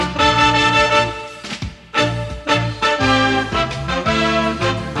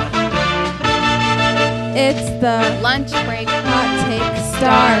the Lunch Break Hot Take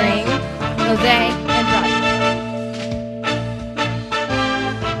starring Jose and Rodney.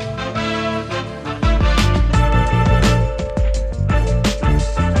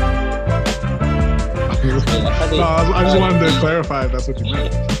 No, I just wanted to clarify if that's what you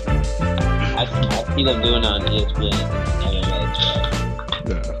meant. I see them doing it on ESPN.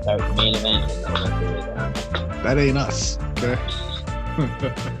 Yeah. Start main event and they'll work their way down. That ain't us, okay?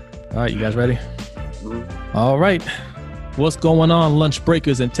 All right, you guys ready? Mhm. All right. What's going on, lunch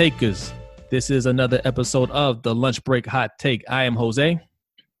breakers and takers? This is another episode of the Lunch Break Hot Take. I am Jose,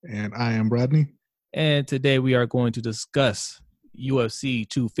 And I am Rodney. and today we are going to discuss UFC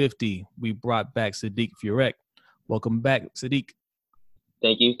 250. We brought back Sadiq Furek. Welcome back, Sadiq.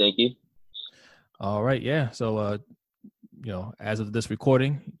 Thank you. All right, yeah. So, as of this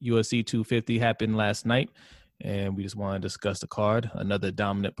recording, UFC 250 happened last night, and we just want to discuss the card. Another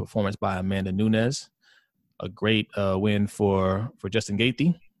dominant performance by Amanda Nunes. A great win for Justin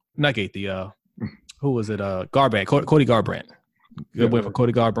Gaethje. Not Gaethje. Who was it? Garbrandt. Cody Garbrandt. Good win for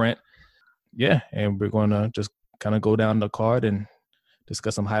Cody Garbrandt. Yeah, and we're going to just kind of go down the card and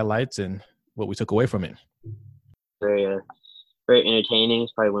discuss some highlights and what we took away from it. Very entertaining.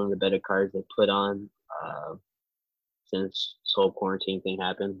 It's probably one of the better cards they put on since this whole quarantine thing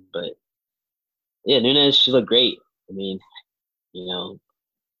happened. But yeah, Nunes, she looked great. I mean,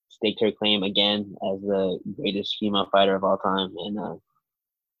 staked her claim again as the greatest female fighter of all time, and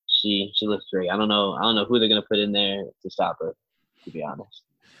she looks great. I don't know who they're gonna put in there to stop her, to be honest.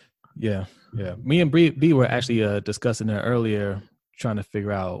 Yeah. Me and B were actually discussing it earlier, trying to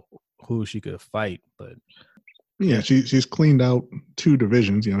figure out who she could fight. But Yeah, she's cleaned out two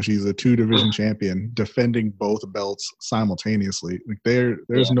divisions. She's a two-division champion, defending both belts simultaneously. Like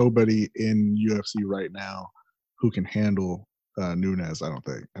there's nobody in UFC right now who can handle Nunes, I don't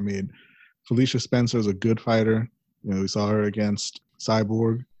think. I mean, Felicia Spencer is a good fighter. We saw her against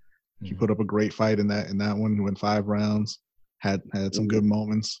Cyborg. She put up a great fight in that one, went 5 rounds, had some good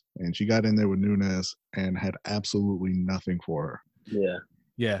moments, and she got in there with Nunes and had absolutely nothing for her. Yeah.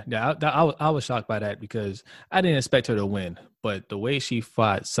 I was shocked by that because I didn't expect her to win, but the way she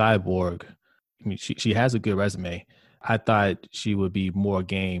fought Cyborg, I mean, she has a good resume. I thought she would be more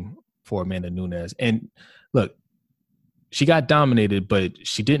game for Amanda Nunes. And look, she got dominated, but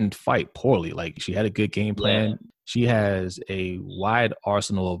she didn't fight poorly. Like, she had a good game plan. Yeah. She has a wide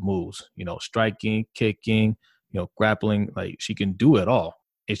arsenal of moves, striking, kicking, grappling. Like, she can do it all.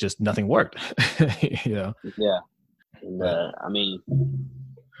 It's just nothing worked. Yeah. And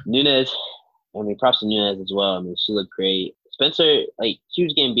Nunes, props to Nunes as well. I mean, she looked great. Spencer, she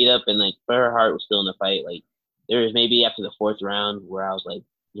was getting beat up, and but her heart was still in the fight. There was maybe after the 4th round where I was like,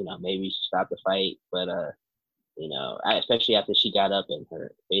 maybe she stopped the fight, but especially after she got up and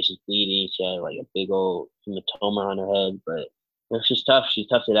her face was bleeding, she had a big old hematoma on her head. But she's tough. She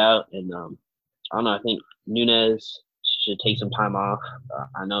toughed it out, and I don't know. I think Nunes should take some time off.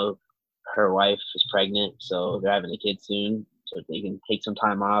 I know her wife is pregnant, so they're having a kid soon, so they can take some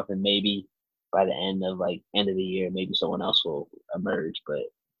time off, and maybe by the end of the year, maybe someone else will emerge. But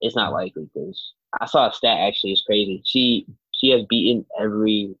it's not likely because I saw a stat actually. It's crazy. She has beaten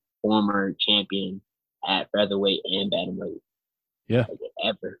every former champion at featherweight and bantamweight. Yeah.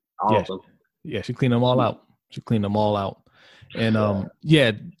 Ever. All of them. Yeah, she cleaned them all out. And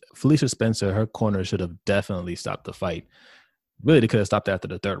Felicia Spencer, her corner should have definitely stopped the fight. Really, they could have stopped after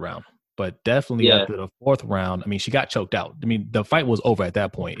the 3rd round. But definitely after the 4th round, I mean, she got choked out. I mean, the fight was over at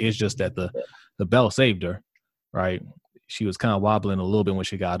that point. It's just that the bell saved her, right? She was kind of wobbling a little bit when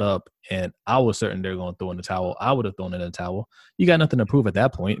she got up, and I was certain they're going to throw in the towel. I would have thrown in the towel. You got nothing to prove at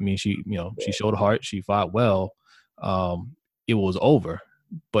that point. I mean, she showed heart. She fought well. It was over,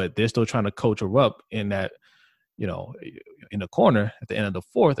 but they're still trying to coach her up in that, in the corner at the end of the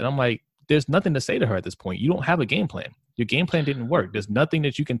 4th. And I'm like, there's nothing to say to her at this point. You don't have a game plan. Your game plan didn't work. There's nothing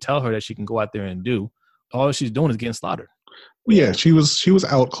that you can tell her that she can go out there and do. All she's doing is getting slaughtered. Yeah, she was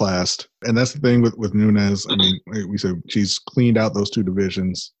outclassed, and that's the thing with Nunes. I mean, like we said, she's cleaned out those two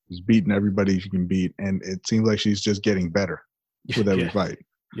divisions. She's beaten everybody she can beat, and it seems like she's just getting better with every fight.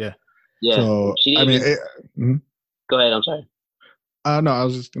 Yeah. So I mean, go ahead. I'm sorry. No, I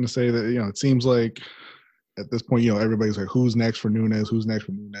was just gonna say that it seems like at this point, everybody's like, who's next for Nunes? Who's next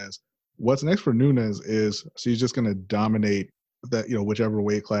for Nunes? What's next for Nunes is she's just gonna dominate that whichever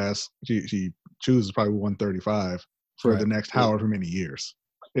weight class she chooses, probably 135 for the next however many years,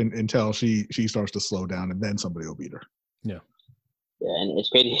 until she starts to slow down, and then somebody will beat her. Yeah, and it's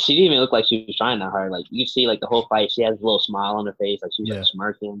crazy. She didn't even look like she was trying that hard. You see, the whole fight, she has a little smile on her face, she was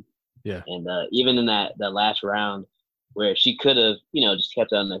smirking. Yeah, and even in that last round, where she could have, just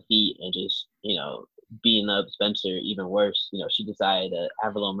kept her on her feet and just, beating up Spencer even worse. She decided to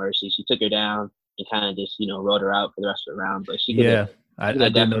have a little mercy. She took her down and kind of just, rode her out for the rest of the round. But she could have, I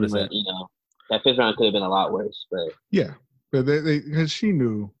did notice that. That fifth round could have been a lot worse. But yeah, but because she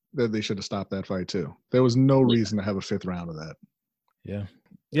knew that they should have stopped that fight too. There was no reason to have a fifth round of that.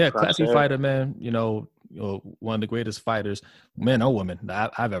 Yeah, classy fighter, man. One of the greatest fighters, men or women,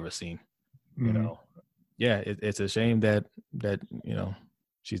 that I've ever seen. Mm-hmm. It's a shame that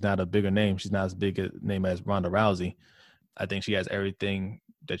she's not a bigger name. She's not as big a name as Ronda Rousey. I think she has everything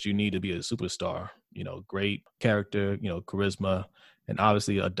that you need to be a superstar. Great character, charisma, and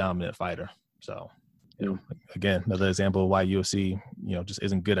obviously a dominant fighter. So, again, another example of why UFC, just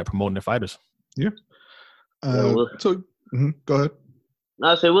isn't good at promoting their fighters. Yeah. Go ahead.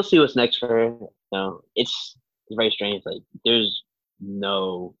 No, so we'll see what's next for her. It's very strange. Like there's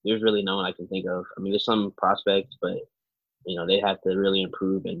really no one I can think of. I mean, there's some prospects, but they have to really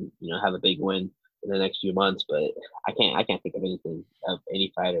improve and have a big win in the next few months. But I can't think of anything of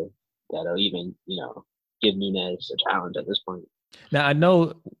any fighter that'll even give Nunes a challenge at this point. Now I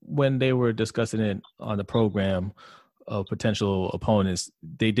know when they were discussing it on the program of potential opponents,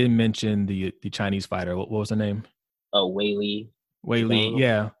 they did mention the Chinese fighter. What was her name? Oh, Weili,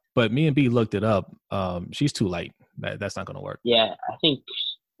 yeah. But me and B looked it up. She's too light. That's not going to work. Yeah, I think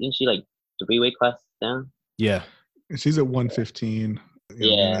isn't she like 3 weight classes down? Yeah, she's at 115.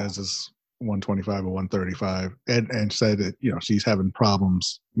 Nunes is 125 or 135, and said that she's having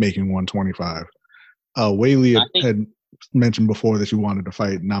problems making 125. Weili had mentioned before that she wanted to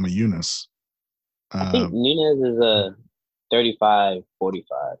fight Namajunas. I think Nunes is a 35-45.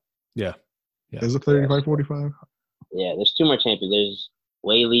 Yeah. Is it 35-45? Yeah, there's 2 more champions. There's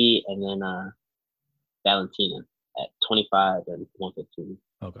Weili and then Valentina at 25 and 115.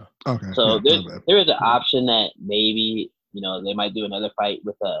 Okay. So there is an option that maybe they might do another fight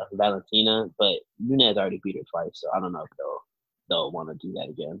with Valentina, but Nunes already beat her twice, so I don't know if they'll want to do that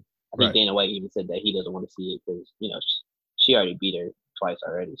again. I think Dana White even said that he doesn't want to see it because she already beat her twice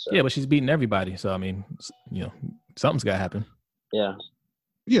already. So yeah, but she's beating everybody. So I mean, something's got to happen. Yeah.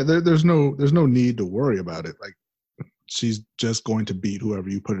 Yeah, there's no need to worry about it. Like she's just going to beat whoever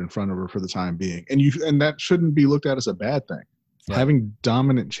you put in front of her for the time being, and that shouldn't be looked at as a bad thing. Right. Having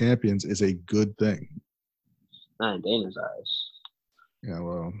dominant champions is a good thing. Not in Dana's eyes. Yeah,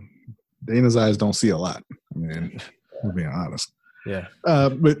 well, Dana's eyes don't see a lot. I mean, we're being honest. Yeah.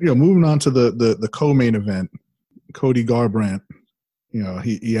 But moving on to the co-main event, Cody Garbrandt.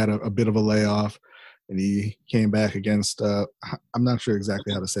 He had a bit of a layoff, and he came back against I'm not sure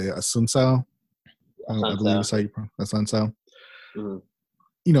exactly how to say it, Assunção. I believe it's how you pronounce Assunção.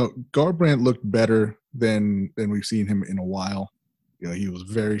 Mm-hmm. Garbrandt looked better than we've seen him in a while. He was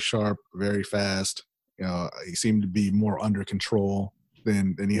very sharp, very fast. He seemed to be more under control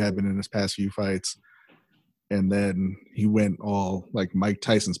than he had been in his past few fights. And then he went all like Mike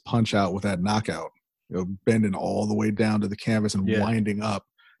Tyson's punch out with that knockout, bending all the way down to the canvas and winding up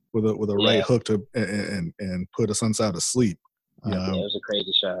with a right hook to and put Assunção to sleep. It was a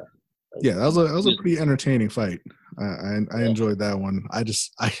crazy shot. Yeah, that was a pretty entertaining fight. I enjoyed that one. I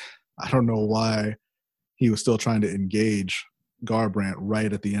don't know why he was still trying to engage Garbrandt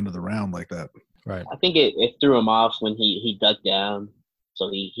right at the end of the round like that. Right. I think it threw him off when he ducked down. So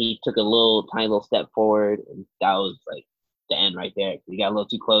he took a tiny little step forward, and that was like the end right there. He got a little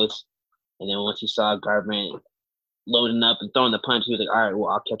too close, and then once he saw Garbrandt loading up and throwing the punch, he was like, "All right, well,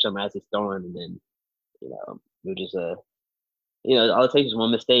 I'll catch him as he's throwing." And then, we're just all it takes is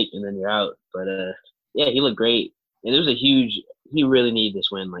one mistake, and then you're out. But he looked great, and it was he really needed this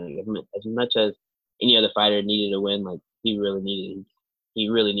win. Like as much as any other fighter needed a win, like he really needed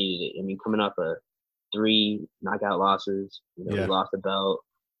it. I mean, coming off 3 knockout losses, he lost the belt.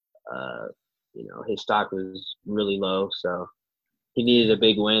 His stock was really low, so he needed a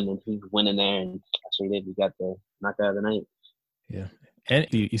big win, and he went in there, and that's what he did. He got the knockout of the night. Yeah, and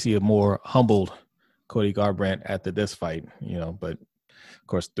you see a more humbled Cody Garbrandt after this fight, but of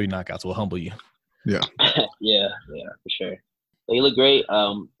course 3 knockouts will humble you. Yeah. yeah, for sure. But he looked great.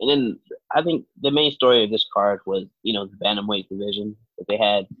 And then I think the main story of this card was, the bantamweight division that they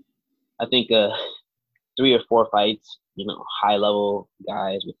had. I think 3 or 4 fights, high level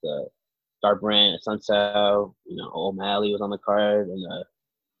guys with Garbrandt, Assunção, O'Malley was on the card, and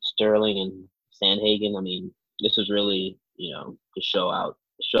Sterling and Sandhagen. I mean, this was really, to show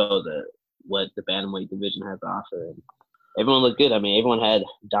what the bantamweight division has to offer. And everyone looked good. I mean, everyone had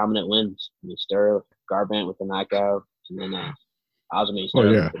dominant wins. I mean, Sterling, Garbrandt with the knockout, and then Aljamain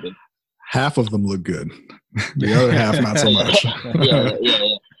Sterling. Oh, yeah. Half of them look good. The other half, not so much.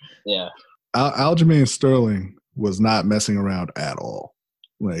 Yeah. Aljamain Sterling was not messing around at all.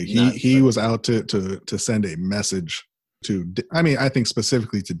 Like he was out to send a message to. I mean, I think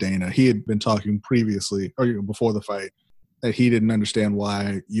specifically to Dana. He had been talking previously or before the fight that he didn't understand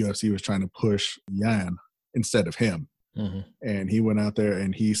why UFC was trying to push Yan instead of him. Mm-hmm. And he went out there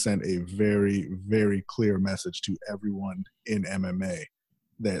and he sent a very, very clear message to everyone in MMA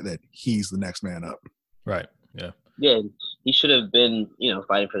that he's the next man up. Right. Yeah. Yeah, he should have been,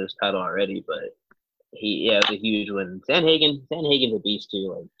 fighting for this title already, but it was a huge win. Sandhagen's a beast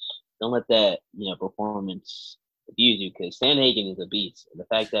too. Like, don't let that, performance abuse you, because Sandhagen is a beast. And the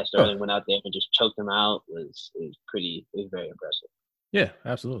fact that Sterling went out there and just choked him out was very impressive. Yeah,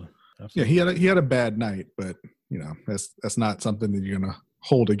 absolutely. Yeah, he had a bad night, but that's not something that you're gonna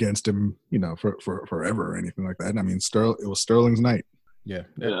hold against him, for forever or anything like that. I mean, it was Sterling's night. Yeah,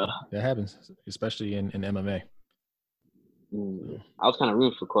 that happens, especially in MMA. I was kind of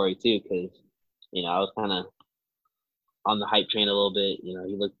rooting for Corey too, because I was kind of on the hype train a little bit.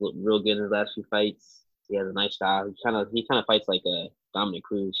 He looked real good in his last few fights. He has a nice style. He kind of fights like a Dominic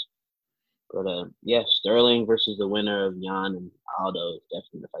Cruz. But Sterling versus the winner of Yan and Aldo is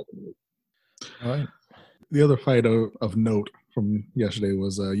definitely the fight to move. All right. The other fight of note from yesterday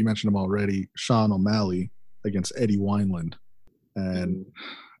was you mentioned him already, Sean O'Malley against Eddie Wineland. And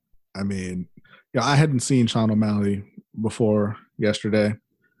I mean, I hadn't seen Sean O'Malley before yesterday,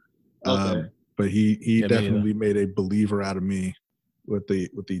 but he definitely made a believer out of me with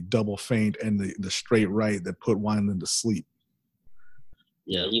the double feint and the straight right that put Wineland to sleep.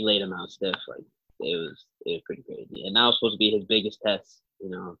 Yeah, he laid him out stiff. Like it was pretty crazy, and that was supposed to be his biggest test,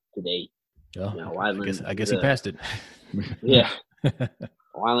 to date. Yeah, Wineland, I guess he passed it. Yeah,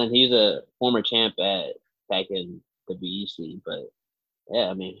 Wineland, he was a former champ back in the WEC, but yeah,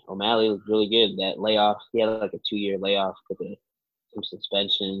 I mean, O'Malley was really good. That layoff, he had like a 2-year layoff with some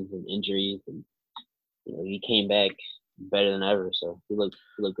suspensions and injuries, and he came back better than ever. So he looked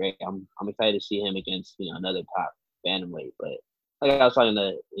great. I'm excited to see him against another top bantamweight. But like I was talking to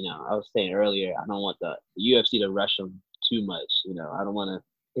I was saying earlier, I don't want the UFC to rush him too much. I don't want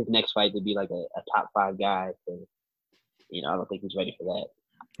his next fight to be like a top 5 guy. So, I don't think he's ready for that.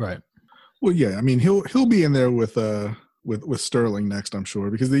 Right. Well, yeah, I mean he'll be in there with Sterling next, I'm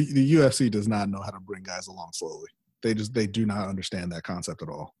sure, because the UFC does not know how to bring guys along slowly. They do not understand that concept at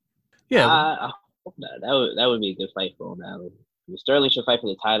all. Yeah, I hope not. That would be a good fight for O'Malley. Sterling should fight for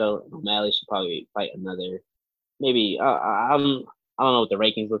the title, and O'Malley should probably fight another. Maybe I don't know what the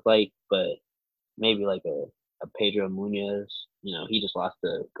rankings look like, but maybe like a Pedro Munoz. He just lost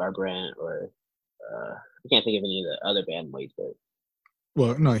to Garbrandt, or I can't think of any of the other bantamweights, but.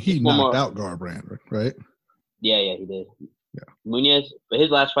 Well, no, he knocked out Garbrandt, right? Yeah, he did. Yeah. Munoz, but his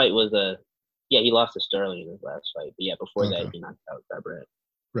last fight was he lost to Sterling in his last fight. But before that, he knocked out Garbrandt.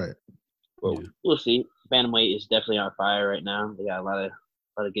 Right. Well, we'll see. Bantamweight is definitely on fire right now. They got a lot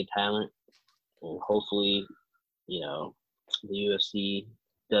of good talent, and hopefully, the UFC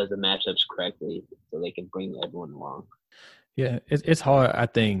does the matchups correctly so they can bring everyone along. Yeah, it's hard, I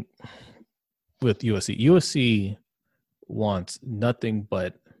think, with UFC. UFC wants nothing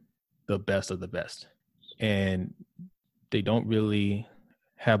but the best of the best, and they don't really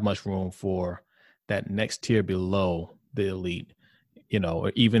have much room for that next tier below the elite,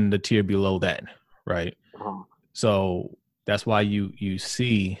 or even the tier below that, right? Uh-huh. So that's why you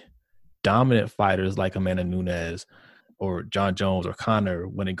see dominant fighters like Amanda Nunes or John Jones or Conor,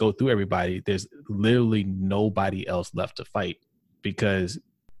 when they go through everybody, there's literally nobody else left to fight, because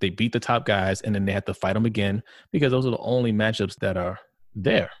they beat the top guys and then they have to fight them again, because those are the only matchups that are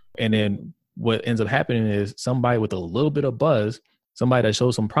there. And then what ends up happening is somebody with a little bit of buzz, somebody that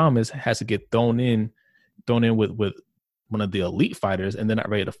shows some promise, has to get thrown in with one of the elite fighters, and they're not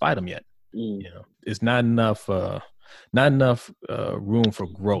ready to fight them yet. It's not enough room for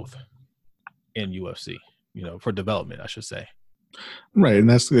growth in UFC, for development, I should say. Right, and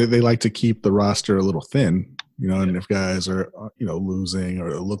they like to keep the roster a little thin, and if guys are losing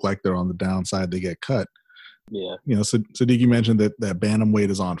or look like they're on the downside, they get cut. Yeah. So Sadiq, you mentioned that bantamweight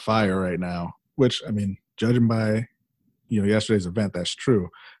is on fire right now, which, I mean, judging by yesterday's event, that's true,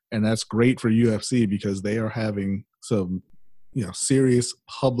 and that's great for UFC because they are having some serious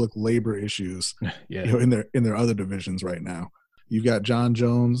public labor issues in their other divisions right now. You've got John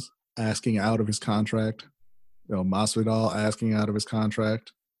Jones asking out of his contract, Masvidal asking out of his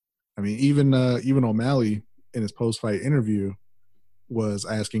contract. I mean, even O'Malley in his post-fight interview was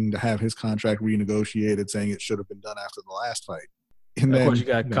asking to have his contract renegotiated, saying it should have been done after the last fight. And of course, you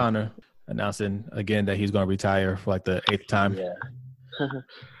got Conor announcing again that he's going to retire for like the 8th time.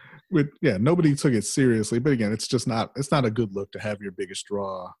 Yeah. Nobody took it seriously, but again, it's not a good look to have your biggest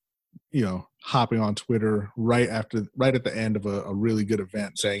draw, hopping on Twitter right at the end of a really good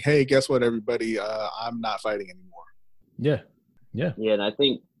event saying, hey, guess what, everybody, I'm not fighting anymore. Yeah, and I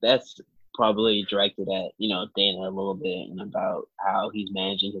think that's probably directed at Dana a little bit and about how he's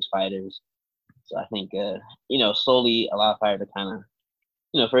managing his fighters. So I think slowly a lot of fighters are kind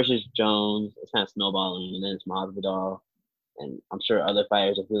of first is Jones, it's kind of snowballing, and then it's Masvidal, and I'm sure other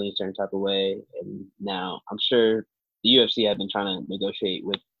fighters are feeling a certain type of way, and now I'm sure the UFC have been trying to negotiate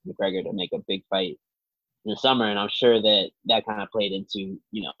with McGregor to make a big fight in the summer, and I'm sure that kind of played into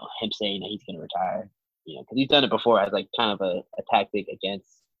him saying that he's going to retire, because he's done it before as like kind of a tactic against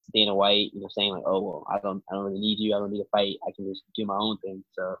Dana White, saying like, oh well, I don't really need you, I don't need a fight, I can just do my own thing.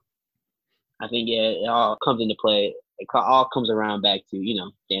 So I think it all comes into play. It all comes around back to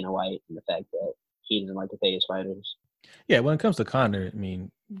Dana White and the fact that he doesn't like to pay his fighters. Yeah, when it comes to Conor, I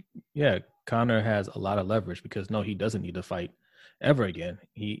mean, yeah, Conor has a lot of leverage because no, he doesn't need to fight ever again.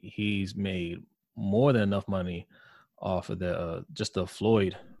 He's made more than enough money off of the just the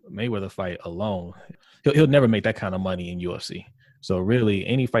Floyd Mayweather fight alone. He'll never make that kind of money in UFC. So really,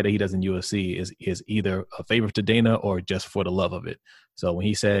 any fight that he does in UFC is either a favor to Dana or just for the love of it. So when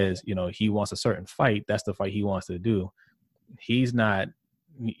he says, he wants a certain fight, that's the fight he wants to do. He's not,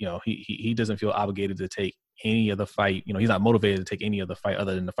 he doesn't feel obligated to take any other fight. He's not motivated to take any other fight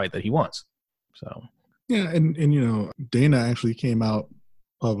other than the fight that he wants. So yeah, and Dana actually came out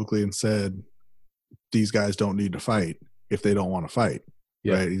publicly and said these guys don't need to fight if they don't want to fight.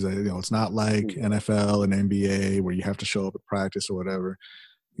 Yeah. Right? He's like, it's not like NFL and NBA where you have to show up at practice or whatever.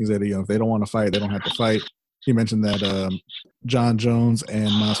 He said, if they don't want to fight, they don't have to fight. He mentioned that John Jones and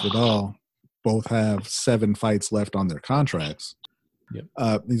Masvidal both have 7 fights left on their contracts.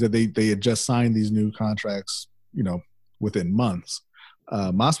 Yep. He said they had just signed these new contracts, within months.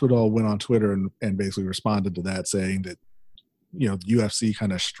 Masvidal went on Twitter and basically responded to that, saying that the UFC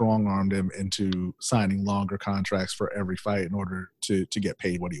kind of strong-armed him into signing longer contracts for every fight in order to get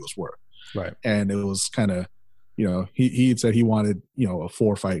paid what he was worth. Right. And it was kind of, he had said he wanted, a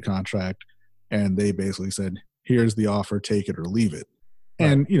 4-fight contract, and they basically said, here's the offer, take it or leave it.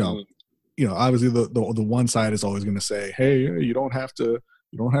 Right. And, obviously the one side is always going to say, hey, you don't have to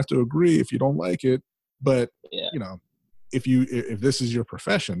agree if you don't like it. But, if this is your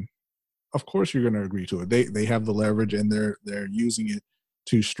profession, of course you're going to agree to it. They have the leverage and they're using it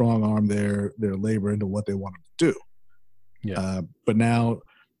to strong arm their labor into what they want them to do. Yeah. But now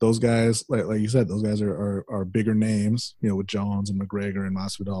those guys, like you said, those guys are bigger names, with Jones and McGregor and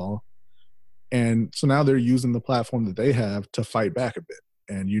Masvidal. And so now they're using the platform that they have to fight back a bit.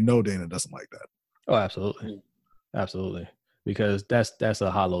 And Dana doesn't like that. Oh, absolutely. Absolutely. Because that's a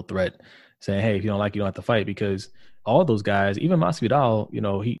hollow threat saying, hey, if you don't like it, you don't have to fight. Because all those guys, even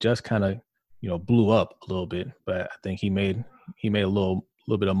Masvidal, he just kind of, blew up a little bit, but I think he made a little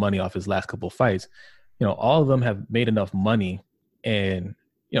bit of money off his last couple of fights. All of them have made enough money, and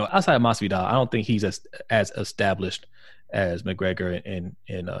outside of Masvidal, I don't think he's as established as McGregor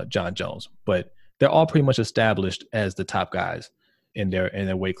and John Jones, but they're all pretty much established as the top guys in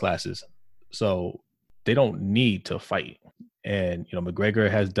their weight classes. So they don't need to fight. And McGregor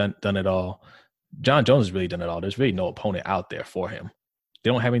has done it all. John Jones has really done it all. There's really no opponent out there for him. They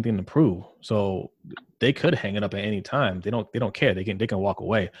don't have anything to prove, so they could hang it up at any time. They don't care. They can walk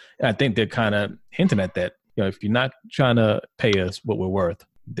away. And I think they're kind of hinting at that. If you're not trying to pay us what we're worth,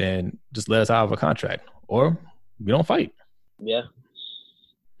 then just let us out of a contract, or we don't fight. Yeah,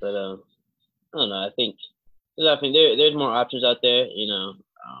 but I don't know. I think there's more options out there.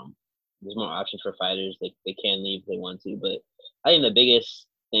 There's more options for fighters. They can leave if they want to, but I think the biggest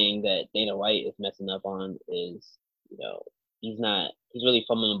thing that Dana White is messing up on is, he's really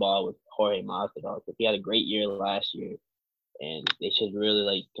fumbling the ball with Jorge Masvidal. Because he had a great year last year, and they should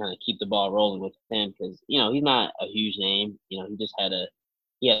really kind of keep the ball rolling with him because he's not a huge name. He just had a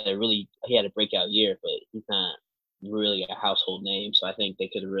breakout year, but he's not really a household name. So I think they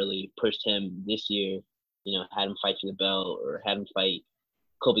could have really pushed him this year. Had him fight for the belt or had him fight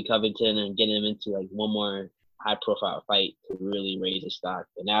Colby Covington and get him into one more high profile fight to really raise his stock.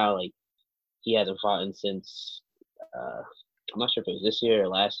 But now he hasn't fought in since I'm not sure if it was this year or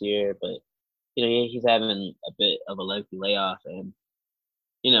last year, but he's having a bit of a lengthy layoff, and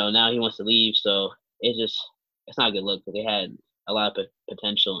now he wants to leave, so it's not a good look. But they had a lot of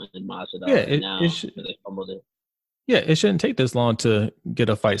potential in Masvidal. Yeah, now they fumbled it. Yeah, it shouldn't take this long to get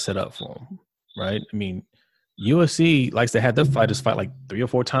a fight set up for him, right? I mean, UFC likes to have their fighters fight 3 or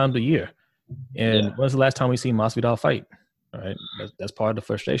 4 times a year. And when's the last time we seen Masvidal fight? All right, that's part of the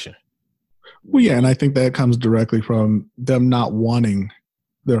frustration. Well, yeah, and I think that comes directly from them not wanting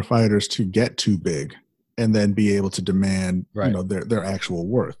their fighters to get too big and then be able to demand, Right. their actual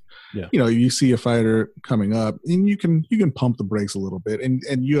worth. Yeah. You see a fighter coming up, and you can pump the brakes a little bit, and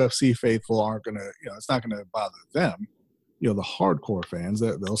UFC faithful aren't gonna, it's not gonna bother them. The hardcore fans,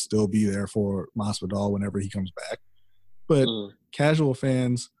 that they'll still be there for Masvidal whenever he comes back. But casual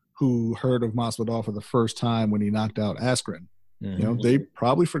fans who heard of Masvidal for the first time when he knocked out Askren, they've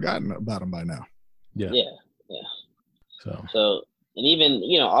probably forgotten about him by now. Yeah. So, and even,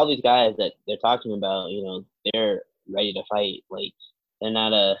 all these guys that they're talking about, they're ready to fight. Like,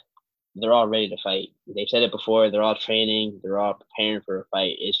 they're all ready to fight. They've said it before. They're all training. They're all preparing for a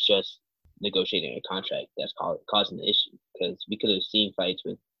fight. It's just negotiating a contract that's causing the issue. Because we could have seen fights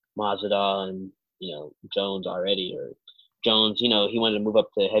with Masvidal and, Jones already, or Jones, he wanted to move up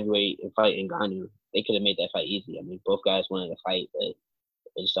to heavyweight and fight Ngannou. They could have made that fight easy. I mean, both guys wanted to fight, but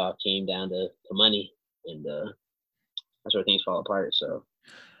it just all came down to money, and that's where things fall apart. So,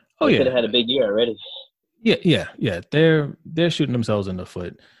 they could have had a big year already. Yeah. They're shooting themselves in the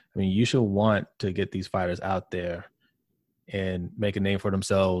foot. I mean, you should want to get these fighters out there and make a name for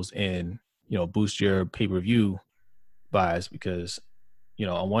themselves, and boost your pay-per-view buys, because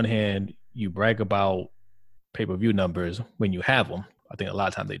on one hand you brag about pay-per-view numbers when you have them. I think a lot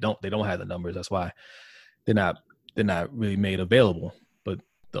of times they don't have the numbers. That's why they're not really made available. But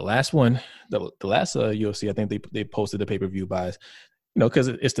the last one, the last UFC, I think they posted the pay-per-view buys, because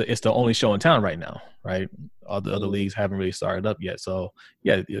it's the only show in town right now, right? All the other leagues haven't really started up yet. So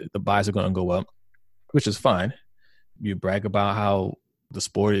yeah, the buys are going to go up, which is fine. You brag about how the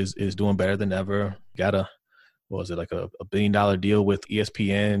sport is doing better than ever. You got a $1 billion deal with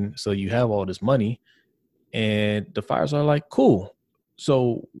ESPN. So you have all this money, and the fighters are like, cool.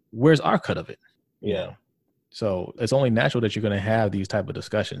 So where's our cut of it? Yeah. So it's only natural that you're going to have these type of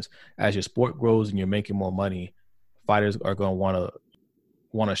discussions. As your sport grows and you're making more money, fighters are going to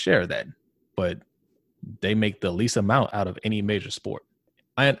want to share that, but they make the least amount out of any major sport.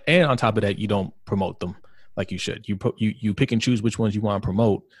 And on top of that, you don't promote them like you should. You pick and choose which ones you want to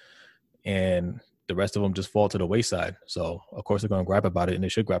promote, and the rest of them just fall to the wayside. So of course they're going to gripe about it, and they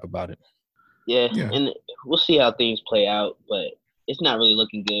should gripe about it. Yeah, and we'll see how things play out, but it's not really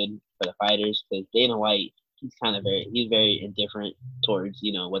looking good for the fighters, because Dana White, he's very indifferent towards,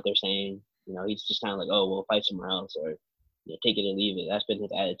 what they're saying. He's just kind of like, oh, we'll fight somewhere else, or take it or leave it. That's been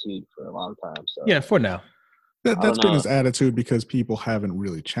his attitude for a long time. So yeah, for now. That's been his attitude, because people haven't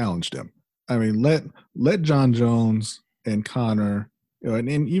really challenged him. I mean, let John Jones and Conor, and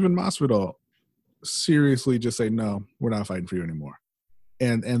even Masvidal seriously just say, no, we're not fighting for you anymore.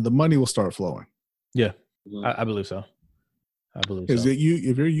 And the money will start flowing. Yeah, I believe so. Because if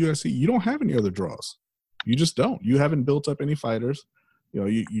you're UFC, you don't have any other draws. You just don't. You haven't built up any fighters.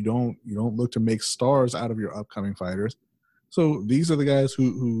 You don't look to make stars out of your upcoming fighters. So these are the guys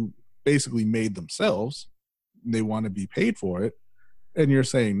who basically made themselves. They want to be paid for it, and you're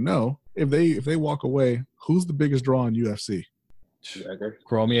saying no. If they walk away, who's the biggest draw in UFC?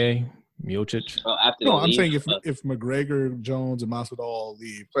 Cormier, Miocic. No, I'm saying if McGregor, Jones, and Masvidal all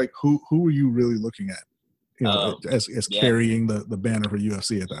leave, like who are you really looking at? As carrying the banner for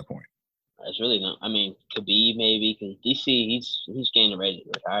UFC at that point. It's really not. I mean, Khabib maybe, because DC he's getting ready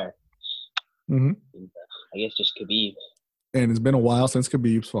to retire. Mm-hmm. I guess just Khabib. And it's been a while since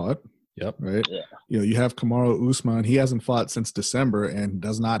Khabib's fought. Yep. Right. Yeah. You have Kamaru Usman. He hasn't fought since December and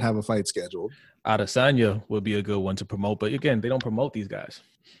does not have a fight scheduled. Adesanya would be a good one to promote, but again, they don't promote these guys.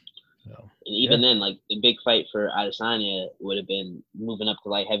 So, and even then, like the big fight for Adesanya would have been moving up to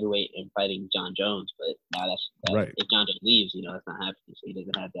light heavyweight and fighting John Jones, but now that's right. If John Jones leaves, that's not happening. So he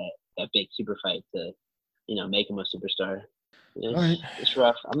doesn't have that big super fight to, make him a superstar. It's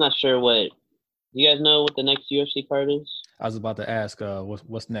rough. I'm not sure what. Do you guys know what the next UFC card is? I was about to ask,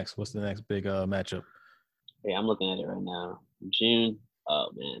 what's next? What's the next big matchup? Yeah, I'm looking at it right now. June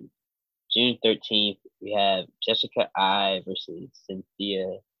 13th, we have Jessica Eye versus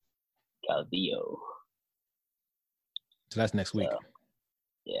Cynthia Calvillo. So that's next week.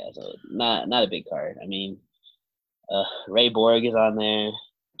 So not a big card. I mean, Ray Borg is on there,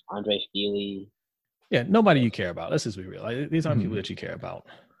 Andre Fili. Yeah, nobody you care about. Let's just be real. Like, these aren't people that you care about.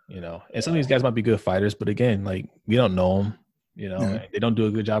 And some of these guys might be good fighters, but again, like we don't know them. They don't do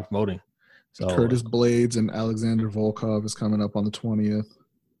a good job promoting. So Curtis Blades and Alexander Volkov is coming up on the 20th.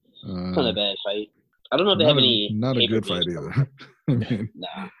 It's not a bad fight. I don't know if they have any. Not a good fight either.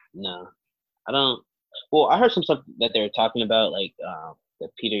 No. I don't. Well, I heard some stuff that they were talking about, like the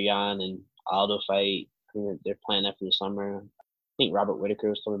Peter Yan and Aldo fight. I think they're planning that for the summer. I think Robert Whittaker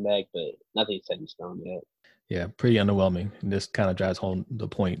was coming back, but nothing's set in stone yet. Yeah, pretty underwhelming. And this kind of drives home the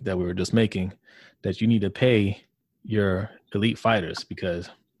point that we were just making, that you need to pay your elite fighters, because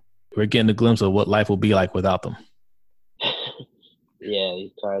we're getting a glimpse of what life will be like without them. Yeah,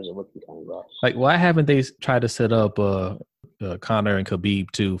 these cards are looking kind of rough. Like, why haven't they tried to set up Conor and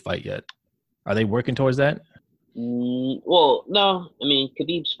Khabib 2 fight yet? Are they working towards that? Well, no. I mean,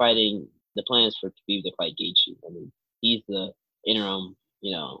 Khabib's fighting. The plan is for Khabib to fight Gaethje. I mean, he's the interim,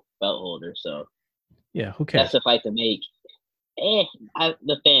 belt holder. So yeah, who cares? That's the fight to make.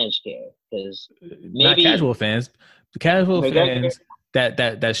 The fans care because not casual fans. The casual fans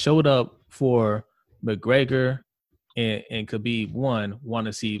that showed up for McGregor and Khabib 1 want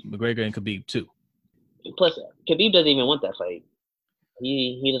to see McGregor and Khabib 2. Plus, Khabib doesn't even want that fight.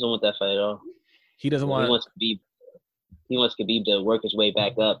 He doesn't want that fight at all. He doesn't want. He wants Khabib to work his way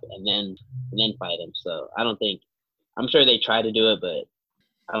back up and then fight him. So I don't think. I'm sure they try to do it, but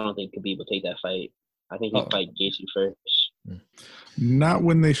I don't think Khabib will take that fight. I think he'll fight Gaethje first. Not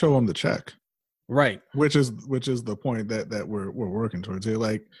when they show him the check. Right. Which is the point that we're working towards here.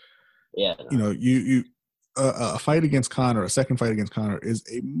 Like, yeah, you a fight against Conor, a second fight against Conor is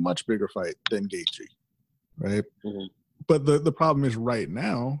a much bigger fight than Gaethje, right? Mm-hmm. But the problem is right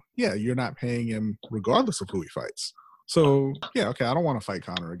now, you're not paying him regardless of who he fights. So okay, I don't want to fight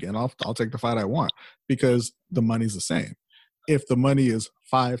Conor again. I'll take the fight I want because the money's the same. If the money is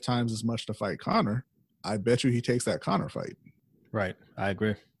 5 times as much to fight Conor, I bet you he takes that Conor fight. Right, I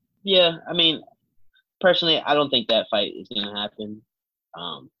agree. Yeah, I mean, personally, I don't think that fight is going to happen.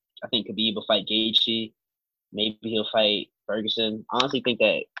 I think Khabib will fight Gaethje. Maybe he'll fight Ferguson. I honestly think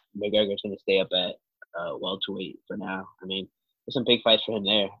that McGregor is going to stay up at welterweight for now. I mean, there's some big fights for him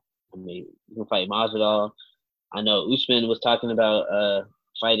there. I mean, he'll fight Masvidal. I know Usman was talking about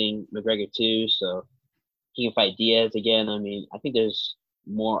fighting McGregor too, so he can fight Diaz again. I mean, I think there's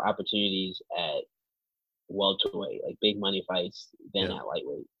more opportunities at welterweight, like big money fights, than at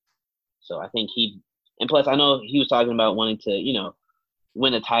lightweight. So I think and plus I know he was talking about wanting to,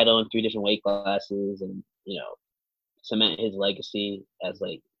 win a title in 3 different weight classes and, cement his legacy as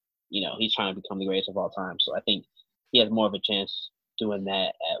he's trying to become the greatest of all time. So I think he has more of a chance doing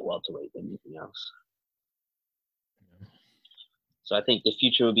that at welterweight than anything else. So I think the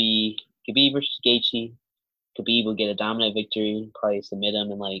future will be Khabib versus Gaethje. Khabib will get a dominant victory, probably submit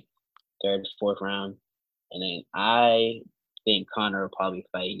him in 3rd, 4th round. And then I think Conor will probably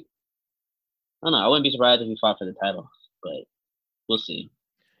fight. I don't know. I wouldn't be surprised if he fought for the title, but we'll see.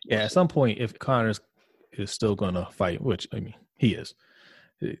 At some point, if Conor is still going to fight, which, I mean, he is,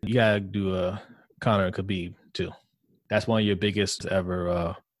 you got to do a Conor and Khabib too. That's one of your biggest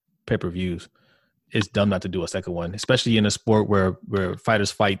ever pay-per-views. It's dumb not to do a second one, especially in a sport where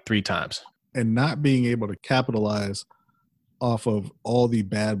fighters fight 3 times. And not being able to capitalize off of all the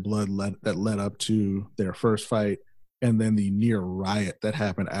bad blood that led up to their first fight and then the near riot that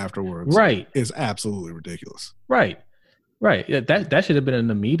happened afterwards is absolutely ridiculous. Right. Yeah, that should have been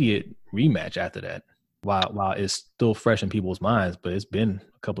an immediate rematch after that. While it's still fresh in people's minds, but it's been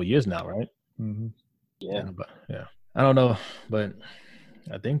a couple of years now, right? Mm-hmm. Yeah. I don't know, but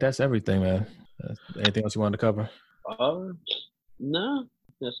I think that's everything, man. Anything else you wanted to cover? No,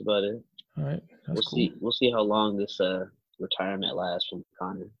 that's about it. All right, We'll see how long this retirement lasts from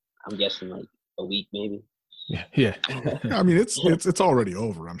Conor. I'm guessing a week, maybe. Yeah. I mean, it's already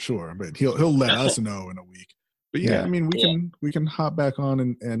over, I'm sure, but he'll let us know in a week. But I mean, we can hop back on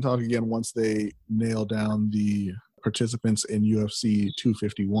and talk again once they nail down the participants in UFC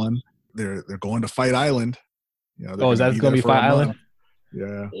 251. They're going to Fight Island. Is that going to be Fight Island?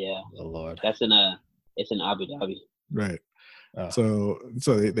 Yeah. Oh Lord. That's it's in Abu Dhabi. Right. So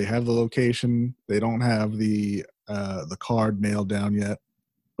they have the location. They don't have the card nailed down yet,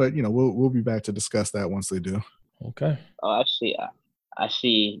 but we'll be back to discuss that once they do. Okay. Oh, actually, I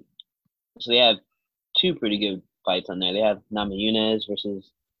see. So they have 2 pretty good fights on there. They have Namajunas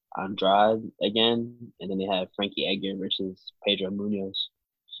versus Andrade again, and then they have Frankie Edgar versus Pedro Munoz.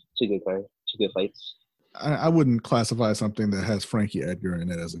 2 good cards, 2 good fights. I wouldn't classify something that has Frankie Edgar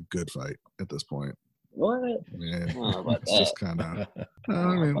in it as a good fight at this point. What? Yeah, it's just kind of.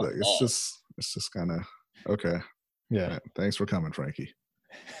 I mean, look, it's just kind of okay. Yeah. Thanks for coming, Frankie.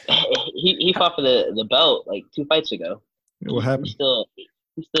 He fought for the belt 2 fights ago. What happened? He's still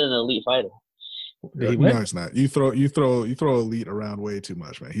an elite fighter. No, it's not. You throw elite around way too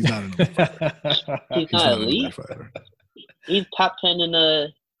much, man. He's not an elite fighter. He's not elite fighter. He's top 10 in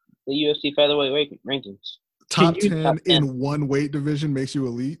the UFC featherweight rankings. Top 10 in one weight division makes you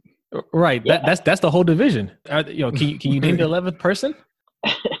elite. Right. Yeah. That's the whole division. Can you name the 11th person?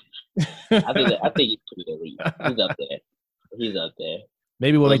 I think he's pretty elite. He's up there.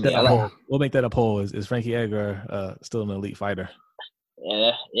 Maybe we'll make that a poll. We'll make that a poll. Is Frankie Edgar still an elite fighter?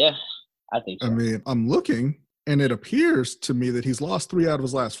 Yeah, I think so. I mean, I'm looking, And it appears to me that he's lost 3 out of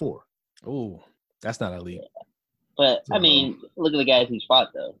his last 4. Oh, that's not elite. But So- I mean, look at the guys he's fought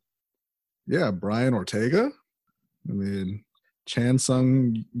though. Yeah, Brian Ortega. I mean, Chan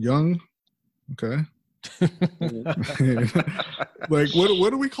Sung Young. Okay. Like,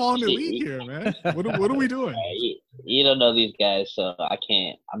 what are we calling elite here, man? What are we doing? You don't know these guys, so I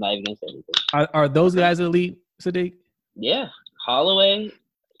can't. I'm not even gonna say anything. Are those guys elite, Sadiq? Yeah, Holloway,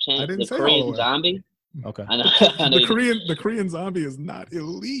 I didn't the say Korean Holloway. Zombie. Okay. I know. I know The Korean Zombie is not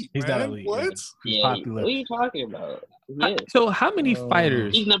elite. He's man. not elite. What? He's Yeah, popular. what are you talking about? Yeah. So how many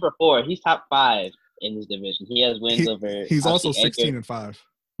fighters? He's number 4. He's top 5 in his division. He has wins over. He's also obviously, Edgar. 16-5.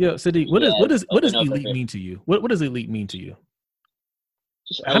 Yeah, Sadiq, what Yeah, does over and elite over. mean to you? What does elite mean to you?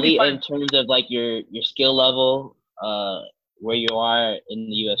 Just How many elite in terms of like your skill level, where you are in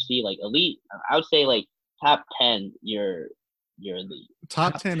the UFC. Like elite, I would say like top 10. You're elite.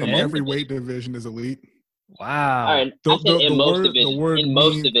 Top 10 in 10? every weight division is elite. Wow. All right, I said in most divisions. In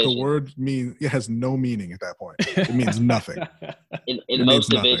most divisions. The word means it has no meaning at that point. It means nothing. In It most means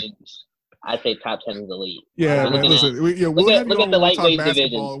nothing. divisions, I say top 10 is elite. Yeah, I'm man. looking Listen, we'll look at- have you look at on the when we talk lightweight basketball,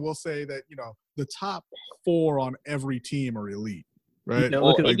 division. and we'll say that the top 4 on every team are elite, right? Yeah, Well,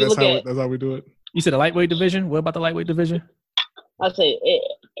 look at- Like if you that's look at- how we do it. You said a lightweight division. What about the lightweight division? I'd say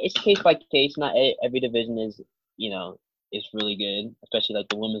it's case by case. Not every division is is really good, especially like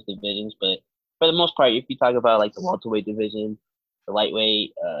the women's divisions. But for the most part, if you talk about like the welterweight division, the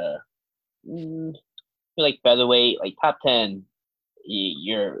lightweight, like featherweight, like top 10,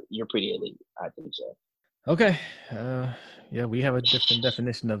 you're pretty elite. I think so. Okay. Yeah, we have a different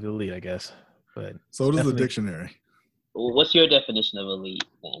definition of elite, I guess. But So does the definitely- dictionary. Well, what's your definition of elite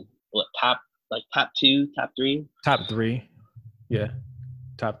then? What top 2, top 3? top 3. Yeah.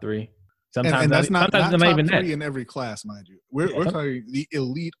 Top 3. And Sometimes that's not sometimes top not even 3 that. in every class, mind you. We're Yeah. talking the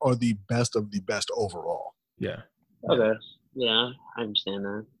elite are the best of the best overall. Yeah. Okay. Yeah, I understand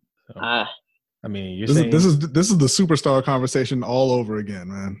that. So, Ah, I mean, you're This saying is the superstar conversation all over again,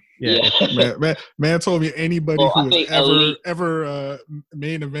 man. yeah. Man told me anybody Well, I who has think elite- ever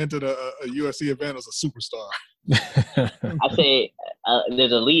main evented a UFC event is a superstar. I say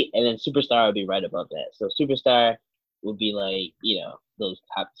there's elite, and then superstar would be right above that. So superstar would be like those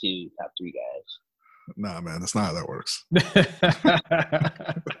top 2, top 3 guys. Nah, man, that's not how that works.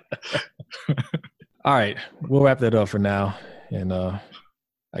 All right, we'll wrap that up for now, and I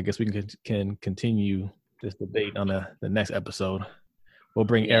guess we can continue this debate on the next episode. We'll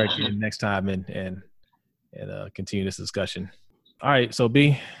bring Eric in next time and continue this discussion. All right, so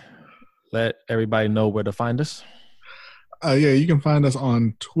B, let everybody know where to find us. Yeah, you can find us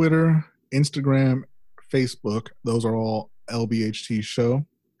on Twitter, Instagram, Facebook. Those are all LBHT Show.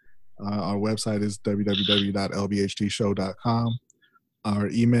 Our website is www.lbhtshow.com. Our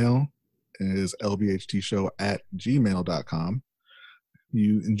email is lbhtshow@gmail.com.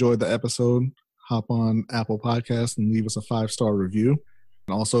 You enjoyed the episode, hop on Apple Podcasts and leave us a 5-star review.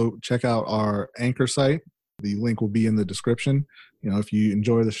 And also check out our Anchor site. The link will be in the description. If you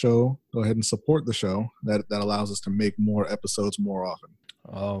enjoy the show, go ahead and support the show. That allows us to make more episodes more often.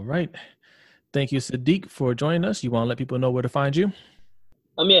 All right. Thank you, Sadiq, for joining us. You want to let people know where to find you?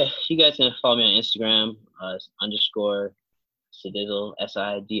 Yeah, you guys can follow me on Instagram, _Sidizzle,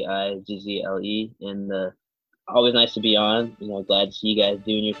 SIDIZZLE, and always nice to be on. Glad to see you guys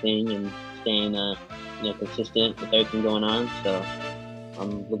doing your thing and staying consistent with everything going on. So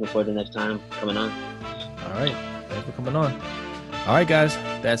I'm looking forward to the next time coming on. All right. Thanks for coming on. All right, guys.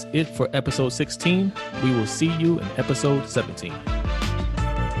 That's it for episode 16. We will see you in episode 17.